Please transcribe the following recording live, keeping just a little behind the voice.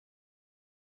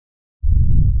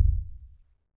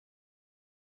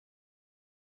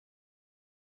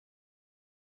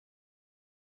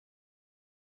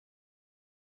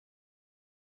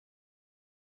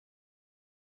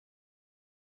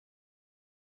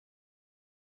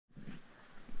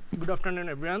Good afternoon,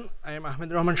 everyone. I am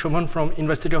Ahmedur Shovon from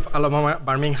University of Alabama,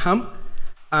 Birmingham.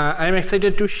 I am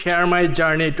excited to share my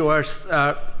journey towards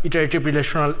iterative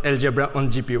relational algebra on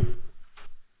GPU.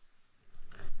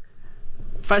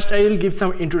 First, I will give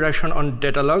some introduction on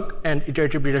Datalog and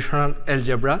iterative relational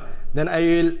algebra. Then I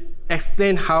will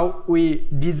explain how we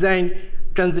design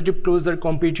transitive closure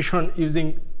computation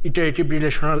using iterative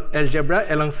relational algebra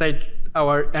alongside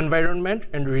our environment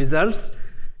and results.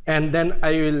 And then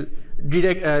I will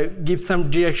give some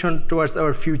direction towards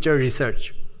our future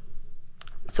research.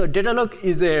 So Datalog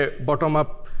is a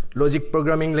bottom-up logic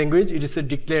programming language. It is a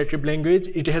declarative language.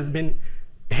 It has been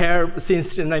here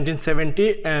since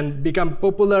 1970 and become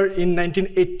popular in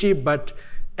 1980, but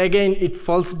again it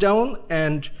falls down,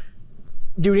 and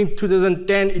during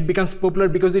 2010 it becomes popular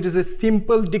because it is a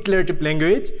simple declarative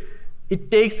language. It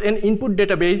takes an input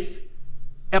database,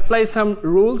 apply some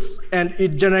rules, and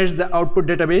it generates the output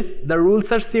database. The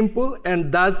rules are simple,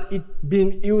 and thus it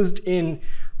being used in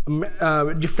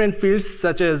different fields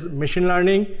such as machine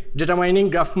learning, data mining,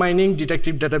 graph mining,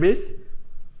 detective database.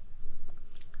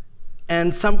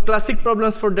 And some classic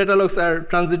problems for Datalogs are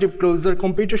transitive closure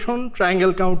computation,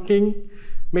 triangle counting,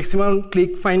 maximum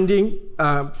click finding,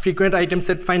 frequent item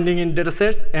set finding in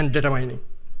datasets, and data mining.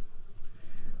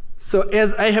 So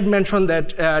as I have mentioned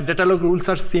that Datalog rules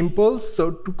are simple,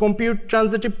 so to compute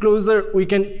transitive closure, we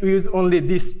can use only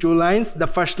these two lines. The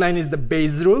first line is the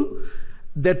base rule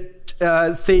that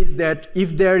says that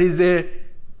if there is an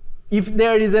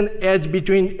edge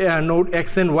between node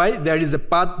x and y, there is a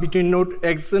path between node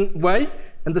x and y.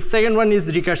 And the second one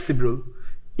is recursive rule.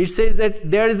 It says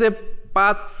that there is a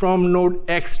path from node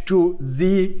x to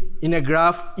z in a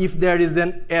graph if there is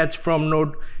an edge from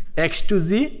node x to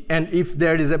z, and if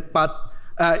there is a path,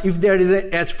 if there is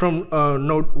an edge from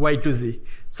node y to z.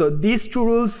 So these two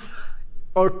rules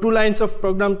or two lines of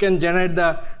program can generate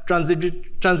the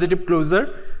transitive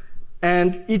closure,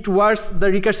 and it works. The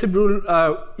recursive rule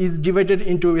is divided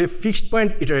into a fixed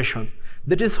point iteration.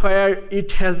 That is where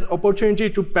it has opportunity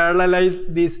to parallelize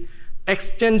this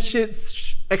extensive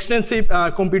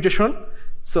computation.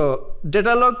 So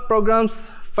Datalog programs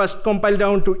first compile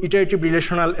down to iterative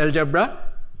relational algebra,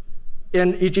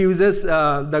 and it uses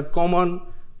the common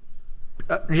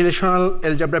relational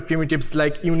algebra primitives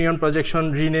like union,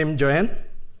 projection, rename, join.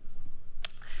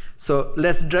 So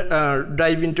let's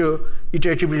dive into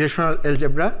iterative relational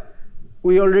algebra.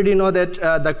 We already know that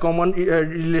the common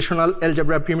relational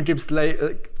algebra primitives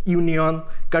like union,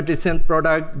 Cartesian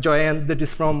product, join, that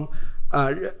is from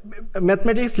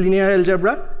mathematics, linear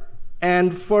algebra.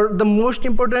 And for the most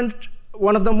important,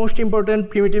 one of the most important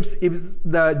primitives is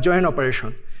the join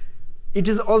operation. It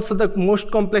is also the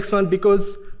most complex one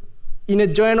because in a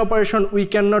join operation, we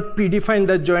cannot predefine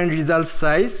the join result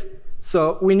size.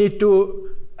 So we need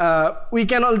to, we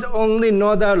can only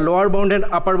know the lower bound and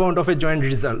upper bound of a join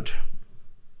result.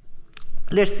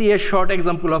 Let's see a short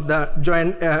example of the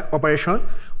join operation.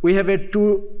 We have a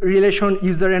two relation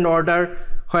user and order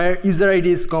where user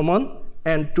ID is common.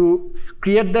 And to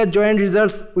create the join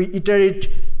results, we iterate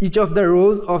each of the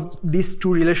rows of these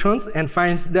two relations and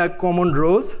finds the common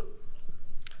rows.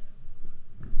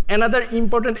 Another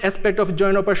important aspect of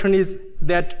join operation is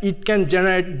that it can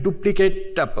generate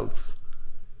duplicate tuples.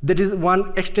 That is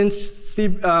one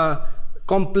extensive,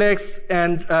 complex,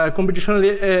 and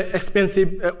computationally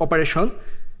expensive operation.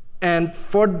 And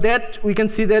for that, we can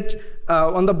see that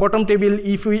on the bottom table,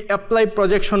 if we apply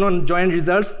projection on join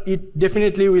results, it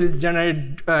definitely will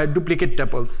generate duplicate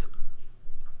tuples.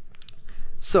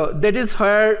 So that is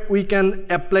where we can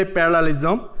apply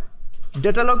parallelism.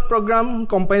 Datalog program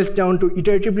compiles down to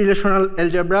iterative relational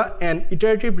algebra, and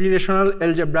iterative relational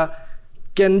algebra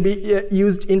can be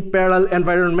used in parallel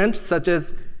environments, such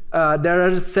as there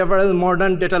are several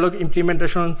modern Datalog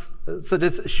implementations, such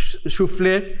as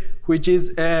Souffl'e, which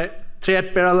is a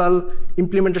thread parallel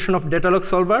implementation of Datalog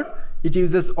solver. It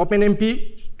uses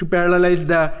OpenMP to parallelize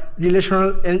the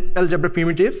relational algebra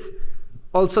primitives.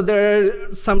 Also, there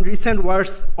are some recent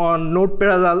works on node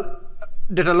parallel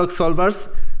Datalog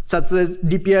solvers, such as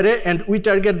DPRA, and we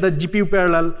target the GPU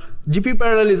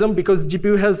parallelism because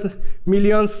GPU has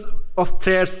millions of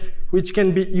threads which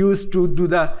can be used to do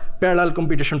the parallel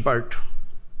computation part.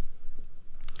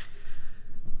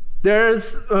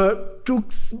 There's two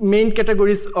main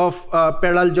categories of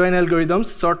parallel join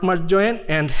algorithms: short merge join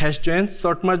and hash join.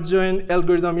 Short merge join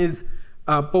algorithm is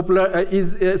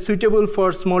suitable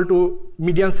for small to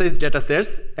medium-sized data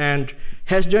sets, and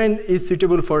hash join is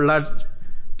suitable for large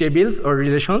tables or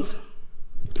relations.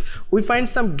 We find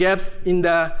some gaps in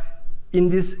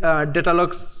these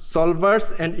Datalog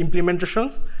solvers and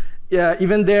implementations.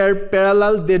 Even they are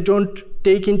parallel, they don't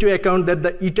take into account that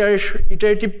the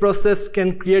iterative process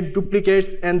can create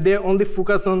duplicates, and they only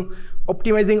focus on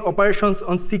optimizing operations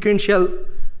on sequential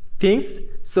things.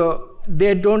 So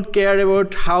they don't care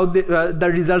about how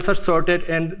the results are sorted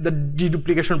and the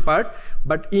deduplication part.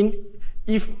 But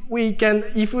if we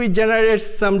generate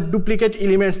some duplicate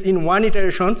elements in one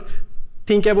iteration,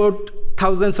 think about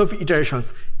thousands of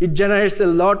iterations. It generates a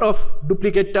lot of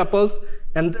duplicate tuples,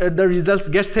 and the results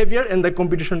gets heavier and the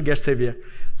computation gets heavier.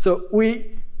 So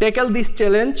we tackle this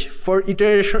challenge for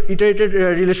iterated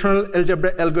relational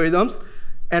algebra algorithms,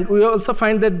 and we also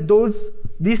find that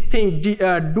these things,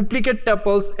 duplicate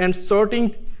tuples and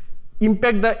sorting,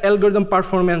 impact the algorithm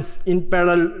performance in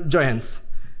parallel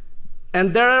joins.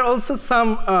 And there are also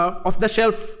some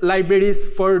off-the-shelf libraries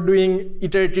for doing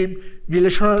iterative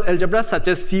relational algebra, such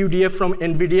as cuDF from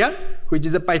NVIDIA, which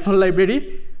is a Python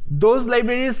library. Those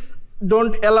libraries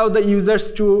don't allow the users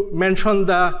to mention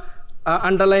the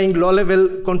underlying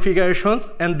low-level configurations,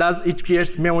 and thus it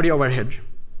creates memory overhead.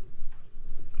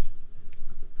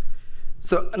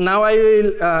 So now I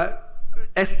will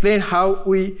explain how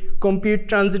we compute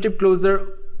transitive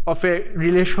closure of a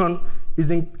relation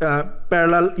using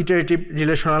parallel iterative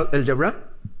relational algebra.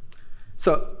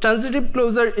 So transitive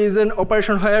closure is an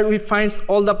operation where we find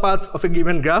all the paths of a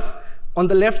given graph. On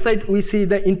the left side, we see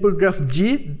the input graph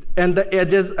G, and the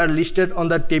edges are listed on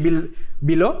the table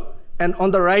below. And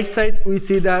on the right side, we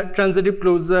see the transitive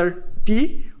closure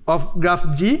T of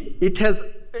graph G. It has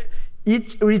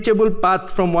each reachable path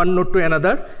from one node to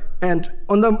another. And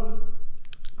on the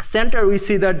center, we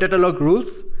see the Datalog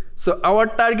rules. So our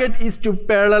target is to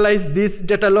parallelize these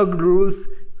Datalog rules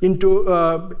into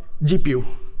GPU.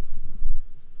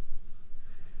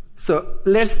 So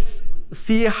let's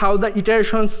see how the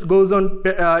iterations goes on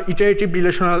iterative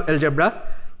relational algebra.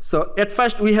 So at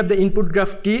first, we have the input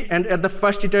graph T, and at the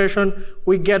first iteration,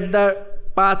 we get the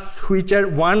paths which are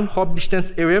one hop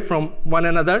distance away from one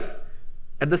another.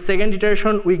 At the second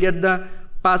iteration, we get the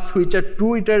paths which are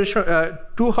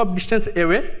two hop distance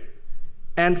away.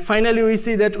 And finally, we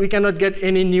see that we cannot get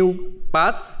any new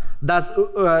paths, thus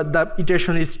the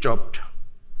iteration is stopped.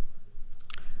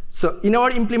 So in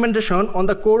our implementation, on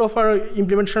the core of our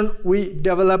implementation, we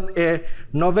developed a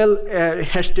novel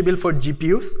hash table for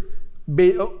GPUs.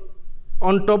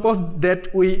 On top of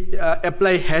that, we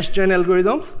apply hash join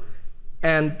algorithms,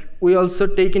 and we also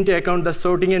take into account the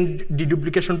sorting and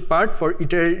deduplication part for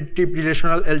iterative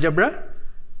relational algebra.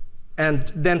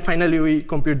 And then finally, we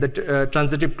compute the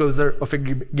transitive closure of a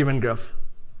given graph.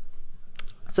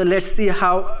 So let's see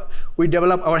how we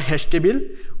develop our hash table.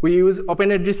 We use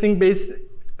open addressing-based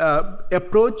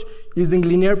approach using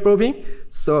linear probing.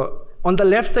 So on the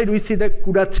left side, we see the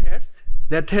CUDA threads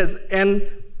that has n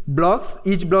blocks.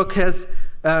 Each block has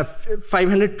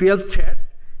 512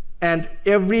 threads, and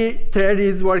every thread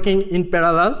is working in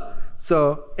parallel.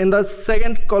 So in the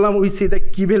second column, we see the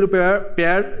key value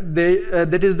pair.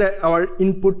 That is our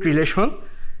input relation.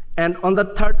 And on the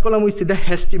third column, we see the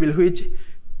hash table, which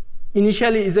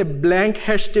initially is a blank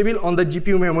hash table on the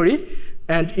GPU memory,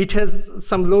 and it has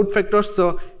some load factors.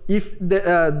 So if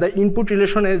the input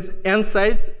relation is n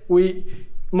size, we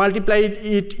multiply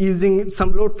it using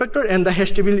some load factor, and the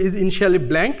hash table is initially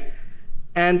blank.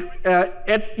 And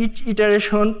at each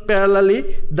iteration,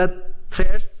 parallelly, the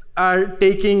threads are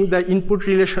taking the input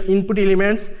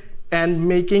elements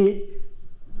and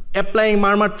applying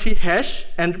Marmar3 hash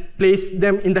and place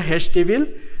them in the hash table.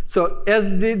 So as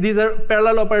these are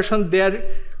parallel operations, there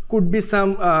could be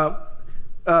some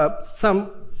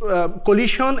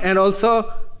collision, and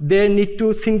also they need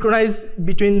to synchronize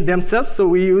between themselves. So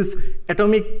we use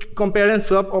atomic compare and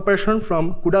swap operation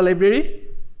from CUDA library.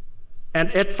 And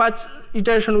at first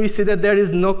iteration, we see that there is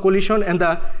no collision, and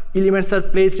the elements are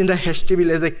placed in the hash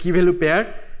table as a key value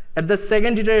pair. At the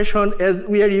second iteration, as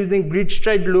we are using grid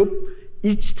stride loop,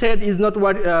 each thread is not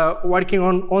working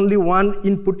on only one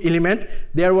input element.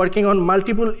 They are working on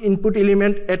multiple input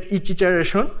elements at each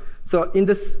iteration. So in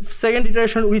the second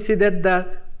iteration, we see that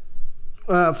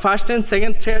the first and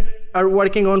second thread are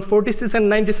working on 46 and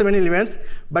 97 elements.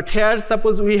 But here,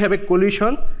 suppose we have a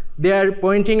collision. They are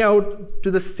pointing out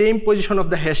to the same position of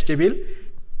the hash table.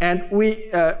 And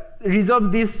we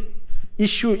resolve this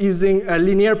issue using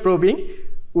linear probing.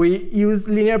 We use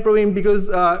linear probing because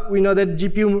we know that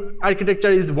GPU architecture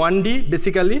is 1D,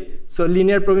 basically. So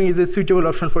linear probing is a suitable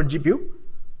option for GPU.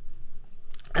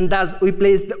 And thus, we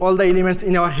place all the elements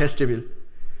in our hash table.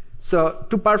 So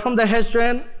to perform the hash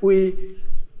join,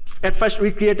 at first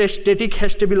we create a static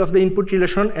hash table of the input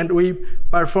relation, and we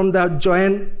perform the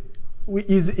join with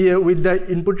the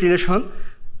input relation.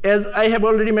 As I have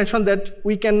already mentioned that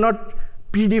we cannot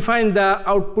predefine the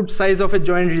output size of a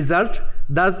join result.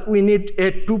 Thus, we need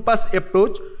a two-pass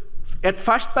approach. At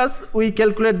first pass, we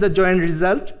calculate the join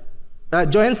result,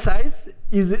 join size,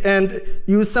 and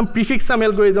use some prefix sum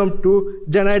algorithm to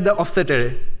generate the offset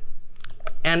array.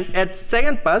 And at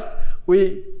second pass,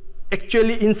 we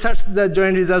actually insert the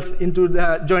join results into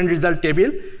the join result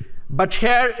table. But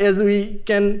here, as we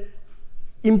can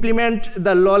implement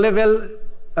the low-level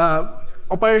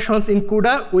operations in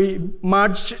CUDA, we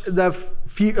merge the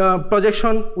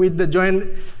projection with the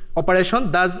join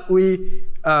operation. Thus, we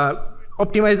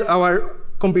optimize our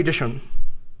computation.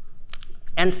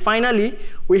 And finally,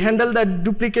 we handle the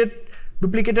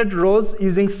duplicated rows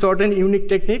using sort and unique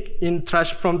technique in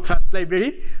from Thrush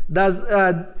library. Thus,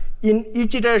 in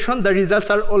each iteration, the results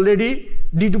are already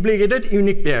deduplicated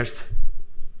unique pairs.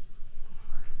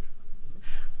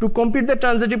 To compute the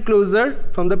transitive closure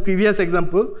from the previous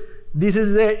example, this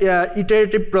is a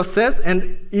iterative process,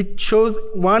 and it shows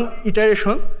one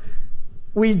iteration.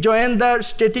 We join the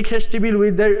static hash table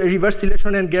with the reverse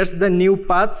selection and gets the new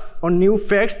paths or new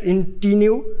facts in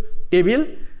tnew table,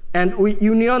 and we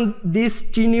union this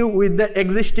tnew with the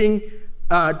existing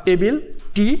table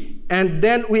T, and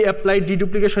then we apply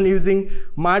deduplication using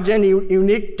merge and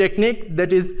unique technique.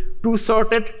 That is, two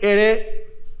sorted array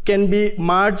can be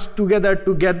merged together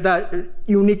to get the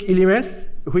unique elements,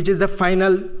 which is the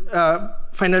final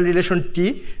relation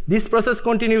T. This process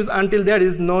continues until there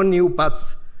is no new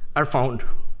paths are found.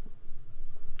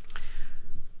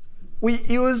 We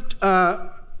used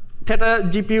Theta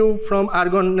GPU from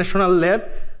Argonne National Lab.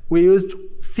 We used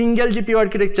single GPU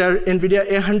architecture, NVIDIA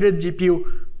A100 GPU,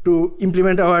 to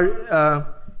implement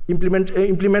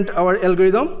our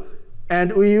algorithm,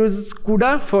 and we use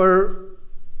CUDA for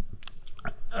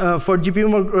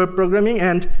GPU programming,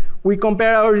 and we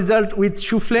compare our result with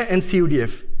Souffl'e and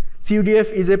CUDF.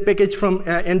 CUDF is a package from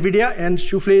NVIDIA, and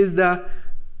Souffl'e is the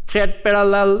thread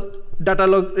parallel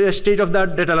datalog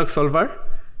state-of-the-art datalog solver.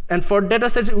 And for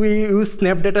datasets, we use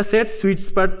snap datasets, switch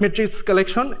spot matrix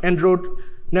collection, and road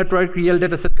network real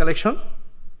dataset collection.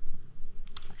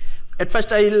 At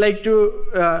first, I like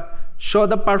to show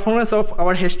the performance of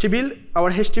our hash table.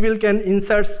 Our hash table can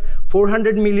insert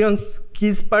 400 million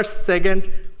keys per second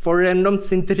for random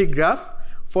synthetic graph.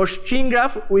 For string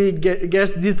graph, we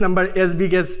get this number as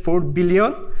big as 4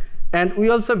 billion. And we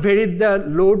also varied the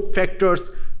load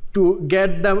factors to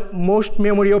get the most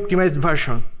memory optimized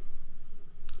version.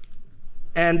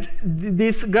 And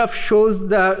this graph shows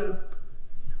the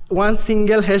one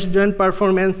single hash join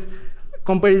performance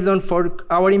comparison for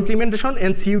our implementation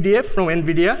and CUDF from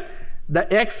NVIDIA.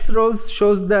 The X rows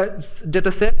shows the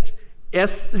dataset,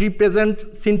 S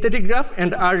represent synthetic graph,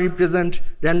 and R represent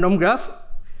random graph.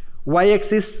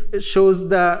 Y-axis shows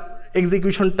the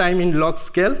execution time in log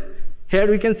scale. Here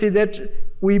we can see that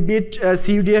we beat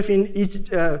CUDF in each,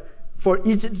 for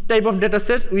each type of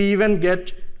datasets. We even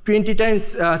get 20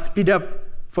 times speed up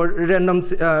for random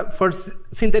for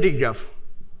synthetic graph.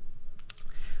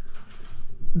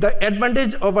 The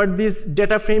advantage of this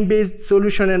data frame-based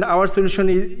solution and our solution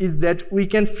is that we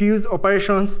can fuse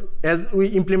operations as we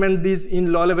implement this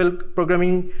in low-level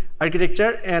programming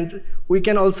architecture, and we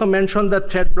can also mention the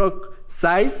thread block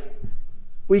size.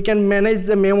 We can manage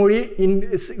the memory in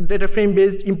data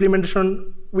frame-based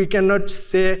implementation. We cannot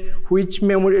say which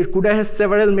memory. CUDA has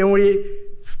several memory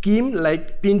scheme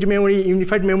like pinned memory,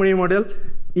 unified memory model.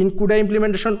 In CUDA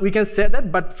implementation, we can say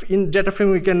that, but in data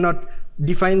frame, we cannot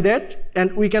define that,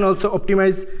 and we can also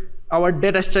optimize our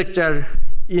data structure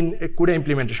in a CUDA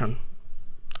implementation.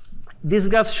 This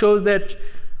graph shows that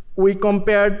we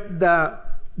compared the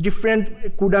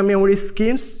different CUDA memory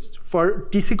schemes for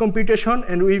TC computation,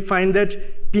 and we find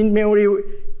that pinned memory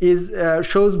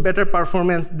shows better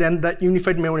performance than the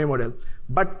unified memory model.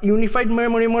 But unified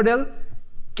memory model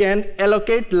can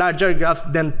allocate larger graphs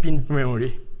than pinned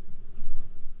memory.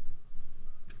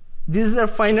 This is our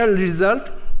final result,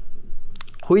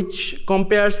 which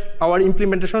compares our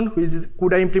implementation, which is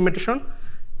CUDA implementation,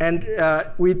 and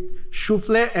with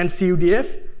Souffl'e and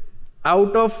CUDF.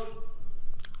 Out of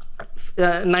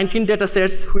 19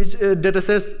 datasets, which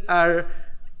datasets are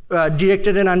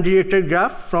directed and undirected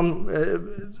graph from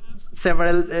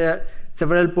several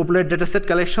popular dataset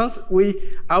collections,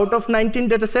 out of 19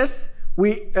 datasets,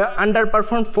 we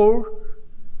underperformed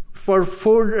for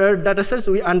four datasets.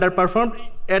 We underperformed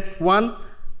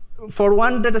for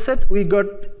one dataset. We got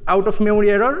out of memory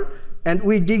error, and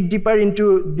we dig deeper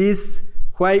into this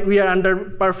why we are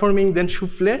underperforming than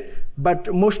Souffl'e.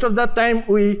 But most of the time,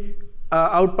 we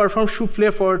outperform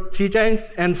Souffl'e for 3 times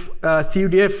and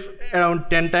CUDF around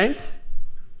 10 times.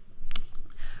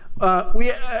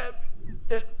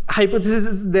 Hypothesis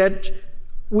is that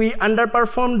we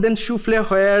underperformed than Souffl'e,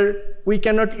 where we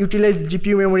cannot utilize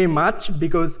GPU memory much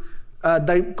because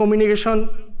the communication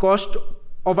cost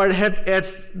overhead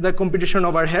adds the computation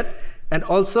overhead. And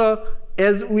also,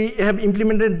 as we have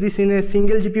implemented this in a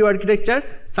single GPU architecture,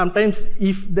 sometimes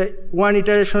if the one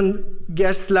iteration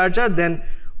gets larger, then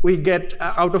we get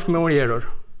out of memory error.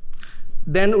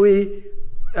 Then we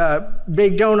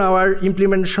break down our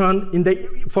implementation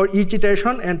for each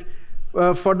iteration, and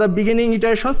for the beginning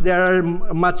iterations, there are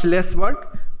much less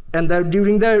work. And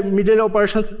during the middle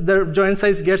operations, the join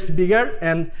size gets bigger,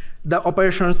 and the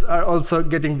operations are also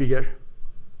getting bigger.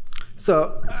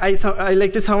 So I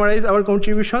like to summarize our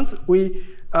contributions. We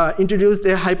introduced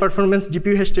a high-performance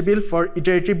GPU hash table for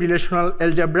iterative relational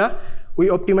algebra. We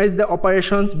optimized the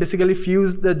operations, basically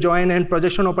fused the join and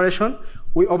projection operation.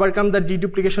 We overcome the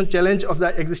deduplication challenge of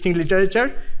the existing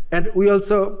literature. And we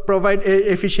also provide an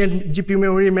efficient GPU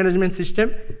memory management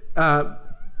system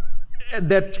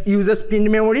that uses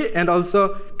pinned memory and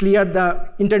also clear the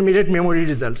intermediate memory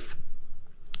results.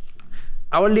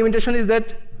 Our limitation is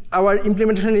that our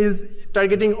implementation is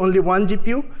targeting only one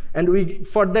GPU, and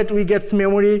for that we get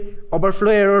memory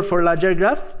overflow error for larger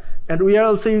graphs. And we are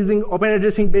also using open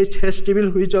addressing based hash table,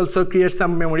 which also creates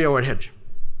some memory overhead.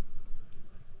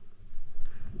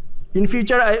 In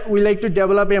future, we like to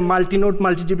develop a multi-node,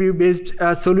 multi-GPU based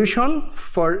solution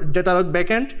for Datalog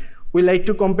backend. We like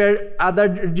to compare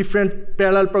other different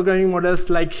parallel programming models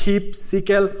like heap,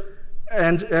 SQL,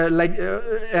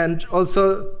 and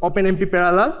also OpenMP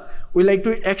parallel. We like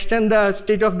to extend the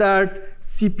state-of-the-art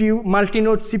CPU,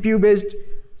 multi-node CPU-based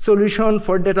solution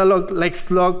for Datalog like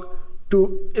slog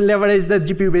to leverage the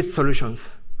GPU-based solutions.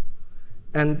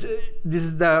 And this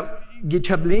is the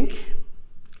GitHub link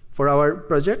for our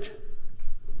project.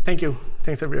 Thank you.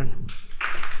 Thanks, everyone.